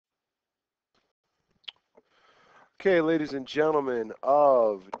Okay, ladies and gentlemen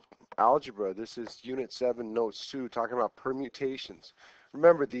of algebra, this is Unit 7, Notes 2, talking about permutations.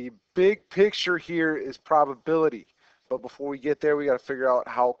 Remember, the big picture here is probability. But before we get there, we got to figure out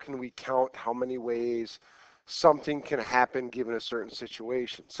how can we count how many ways something can happen given a certain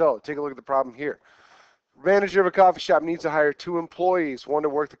situation. So, take a look at the problem here. Manager of a coffee shop needs to hire 2 employees, one to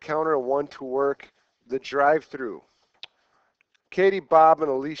work the counter and one to work the drive-through. Katie, Bob,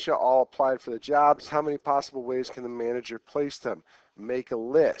 and Alicia all applied for the jobs. How many possible ways can the manager place them? Make a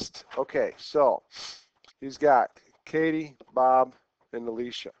list. Okay, so he's got Katie, Bob, and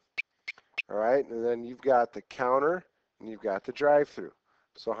Alicia. All right, and then you've got the counter and you've got the drive-through.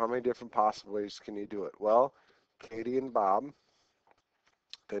 So how many different possible ways can you do it? Well, Katie and Bob.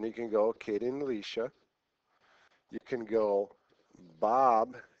 Then you can go Katie and Alicia. You can go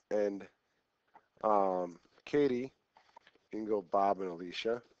Bob and Katie. You can go Bob and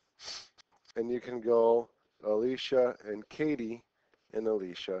Alicia. And you can go Alicia and Katie and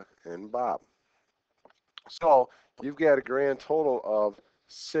Alicia and Bob. So you've got a grand total of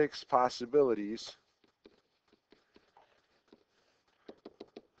 6 possibilities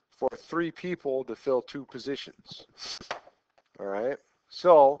for 3 people to fill 2 positions. All right.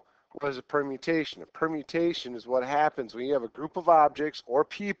 So what is a permutation? A permutation is what happens when you have a group of objects or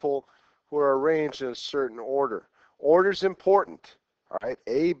people who are arranged in a certain order. Order is important. All right,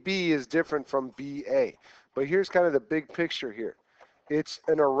 AB is different from BA. But here's kind of the big picture here. It's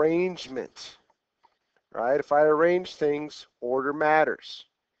an arrangement. Right? If I arrange things, order matters.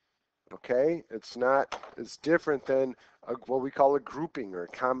 Okay? It's different than what we call a grouping or a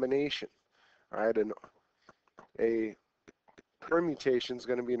combination. All right? And a permutation is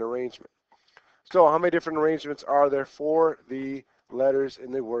going to be an arrangement. So how many different arrangements are there for the letters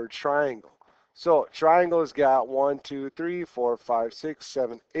in the word triangle? So triangle has got 1, 2, 3, 4, 5, 6,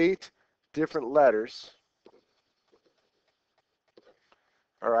 7, 8 different letters.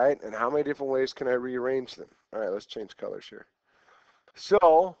 All right, and how many different ways can I rearrange them? All right, let's change colors here.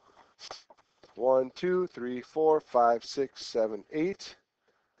 So 1, 2, 3, 4, 5, 6, 7, 8.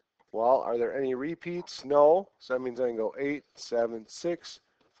 Well, are there any repeats? No. So that means I can go 8, 7, 6,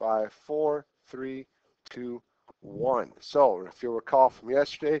 5, 4, 3, 2, 1. So if you'll recall from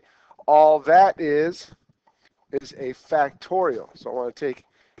yesterday, all that is a factorial. So I want to take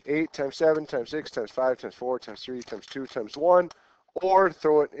 8 times 7 times 6 times 5 times 4 times 3 times 2 times 1, or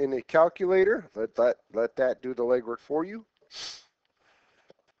throw it in a calculator. Let that do the legwork for you.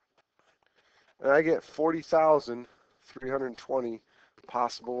 And I get 40,320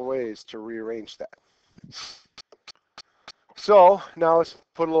 possible ways to rearrange that. So now let's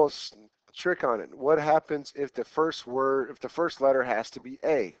put a little trick on it. What happens if the first letter has to be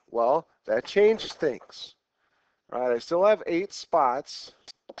A? Well, that changes things. All right, I still have 8 spots.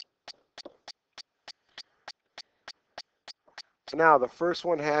 So now the first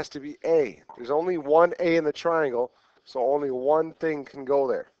one has to be A. There's only one A in the triangle, so only one thing can go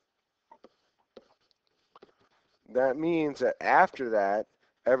there. That means that after that,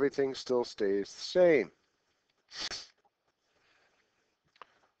 everything still stays the same.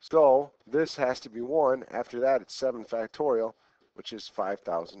 So this has to be 1. After that, it's 7 factorial, which is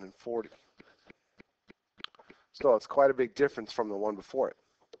 5,040. So it's quite a big difference from the one before it.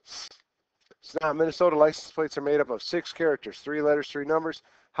 So now Minnesota license plates are made up of 6 characters, 3 letters, 3 numbers.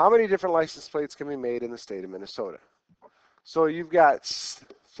 How many different license plates can be made in the state of Minnesota? So you've got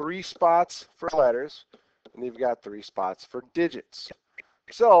 3 spots for letters, and you've got 3 spots for digits.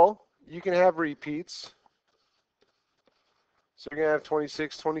 So you can have repeats. So you're going to have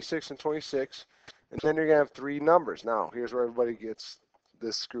 26, 26, and 26. And then you're going to have 3 numbers. Now, here's where everybody gets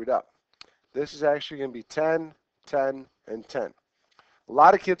this screwed up. This is actually going to be 10, 10, and 10. A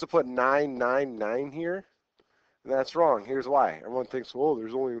lot of kids will put 9, 9, 9 here. And that's wrong. Here's why. Everyone thinks, well,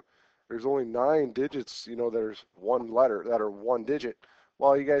 there's only 9 digits, there's one letter that are 1 digit.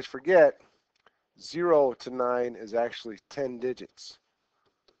 Well, you guys forget 0 to 9 is actually 10 digits.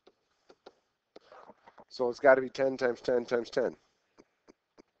 So it's got to be 10 times 10 times 10.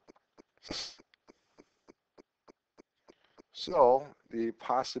 So the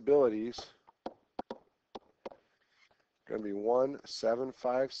possibilities are going to be 1, 7,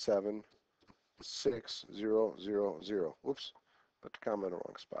 5, 7, 6, 0, 0, 0. Whoops, put the comma in the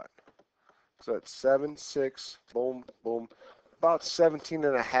wrong spot. So that's 7, 6, boom, boom. About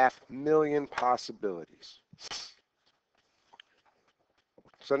 17.5 million possibilities.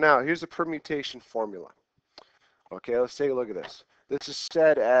 So now here's the permutation formula. Okay, let's take a look at this. This is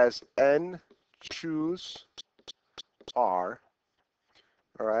said as n choose r.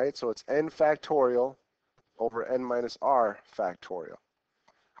 All right, so it's n factorial over n minus r factorial.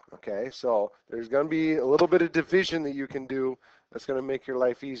 Okay, so there's going to be a little bit of division that you can do that's going to make your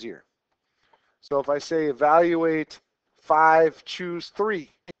life easier. So if I say evaluate 5, choose 3,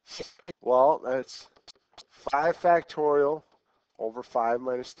 well, that's 5 factorial over 5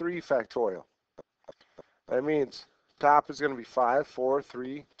 minus 3 factorial. That means top is going to be 5, 4,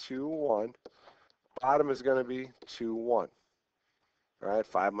 3, 2, 1. Bottom is going to be 2, 1. All right,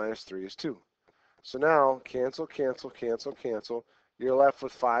 5 minus 3 is 2. So now cancel, cancel, cancel, cancel. You're left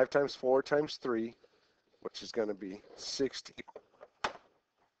with 5 times 4 times 3, which is going to be 60.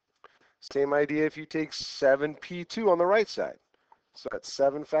 Same idea if you take 7p2 on the right side. So that's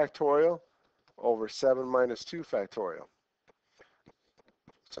 7 factorial over 7 minus 2 factorial.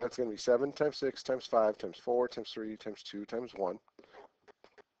 So that's going to be 7 times 6 times 5 times 4 times 3 times 2 times 1.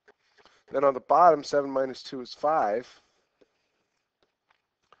 Then on the bottom, 7 minus 2 is 5.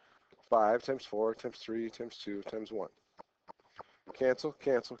 5 times 4 times 3 times 2 times 1. Cancel,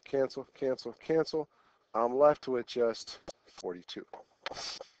 cancel, cancel, cancel, cancel. I'm left with just 42.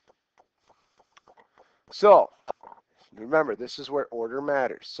 So, remember, this is where order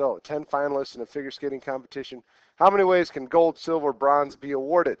matters. So, 10 finalists in a figure skating competition. How many ways can gold, silver, bronze be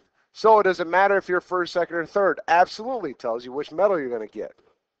awarded? So, it doesn't matter if you're first, second, or third. Absolutely tells you which medal you're going to get.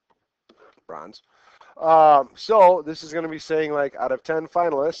 Bronze. So, this is going to be saying, like, out of 10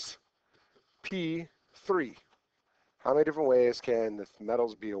 finalists, P3. How many different ways can the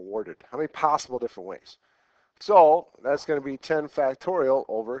medals be awarded? How many possible different ways? So that's going to be 10 factorial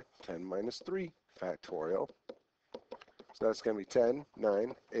over 10 minus 3 factorial. So that's going to be 10,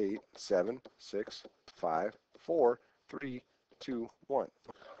 9, 8, 7, 6, 5, 4, 3, 2, 1.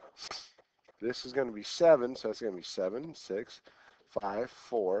 This is going to be 7, so that's going to be 7, 6, 5,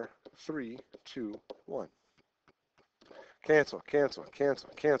 4, 3, 2, 1. Cancel, cancel, cancel,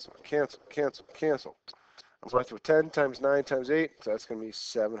 cancel, cancel, cancel, cancel. I'm left with 10 times 9 times 8, so that's going to be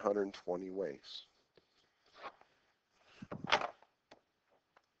 720 ways.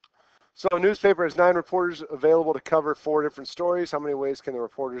 So a newspaper has 9 reporters available to cover 4 different stories. How many ways can the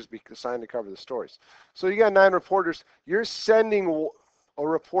reporters be assigned to cover the stories? So you got 9 reporters. You're sending a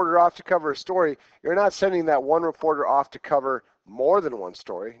reporter off to cover a story. You're not sending that one reporter off to cover more than one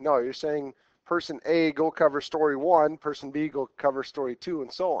story. No, you're saying person A, go cover story 1, person B, go cover story 2,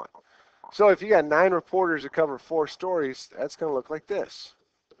 and so on. So if you got 9 reporters to cover 4 stories, that's going to look like this.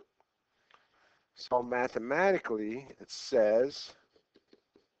 So mathematically, it says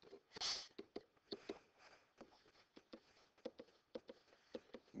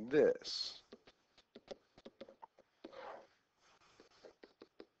this.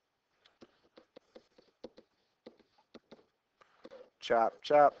 Chop,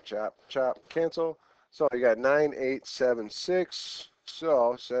 chop, chop, chop, cancel. So you got 9, 8, 7, 6.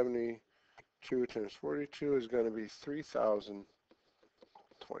 So 72 times 42 is going to be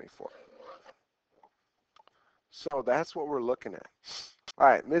 3,024. So that's what we're looking at. All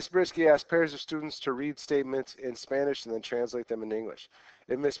right, Miss Brisky asked pairs of students to read statements in Spanish and then translate them in English.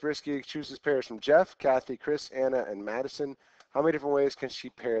 If Miss Brisky chooses pairs from Jeff, Kathy, Chris, Anna, and Madison, how many different ways can she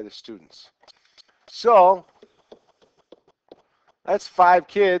pair the students? So that's 5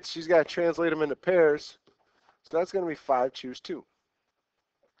 kids. She's got to translate them into pairs. So that's going to be 5 choose 2.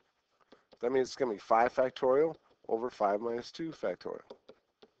 That means it's going to be 5 factorial over 5 minus 2 factorial.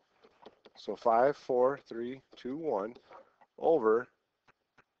 So 5, 4, 3, 2, 1 over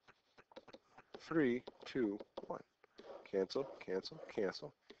 3, 2, 1. Cancel, cancel,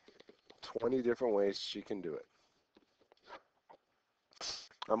 cancel. 20 different ways she can do it.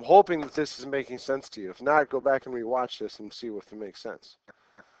 I'm hoping that this is making sense to you. If not, go back and rewatch this and see if it makes sense.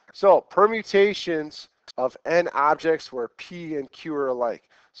 So permutations of n objects where p and q are alike.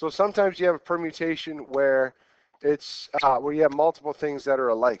 So sometimes you have a permutation where it's where you have multiple things that are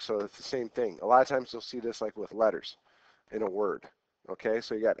alike, so it's the same thing. A lot of times you'll see this like with letters in a word. Okay,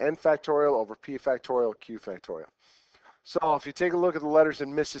 so you got n factorial over p factorial, q factorial. So if you take a look at the letters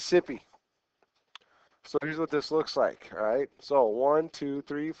in Mississippi, so here's what this looks like, all right? So 1, 2,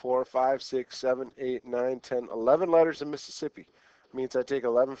 3, 4, 5, 6, 7, 8, 9, 10, 11 letters in Mississippi. Means I take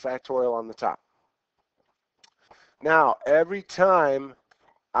 11 factorial on the top. Now, every time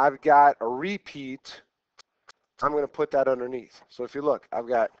I've got a repeat, I'm going to put that underneath. So if you look, I've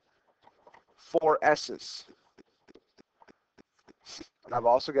got 4 S's. I've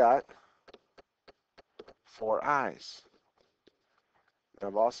also got 4 I's.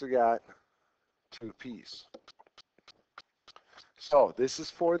 I've also got 2 P's. So this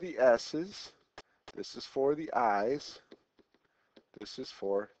is for the S's. This is for the I's. This is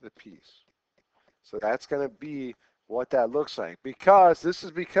for the P's. So that's going to be what that looks like. Because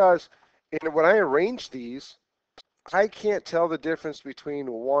when I arrange these, I can't tell the difference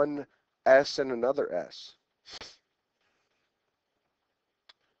between one S and another S.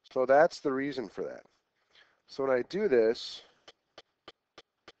 So that's the reason for that. So when I do this,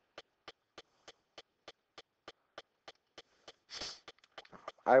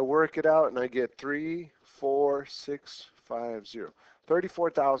 I work it out and I get 34650.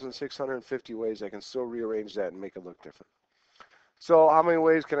 34,650 ways I can still rearrange that and make it look different. So how many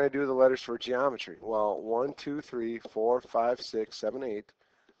ways can I do the letters for geometry? Well, 1, 2, 3, 4, 5, 6, 7, 8.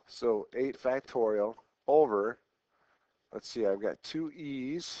 So 8 factorial over, let's see, I've got 2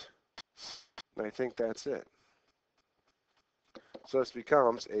 E's, and I think that's it. So this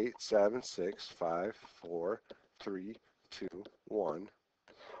becomes 8, 7, 6, 5, 4, 3, 2, 1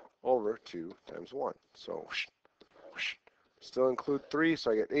 over 2 times 1. So whoosh, whoosh. Still include 3, so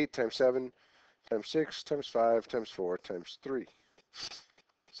I get 8 times 7 times 6 times 5 times 4 times 3.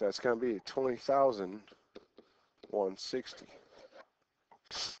 So that's going to be 20,160.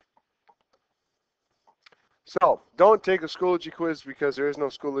 So don't take a Schoology quiz because there is no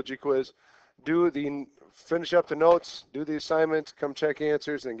Schoology quiz. Finish up the notes, do the assignment, come check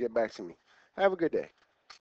answers, and get back to me. Have a good day.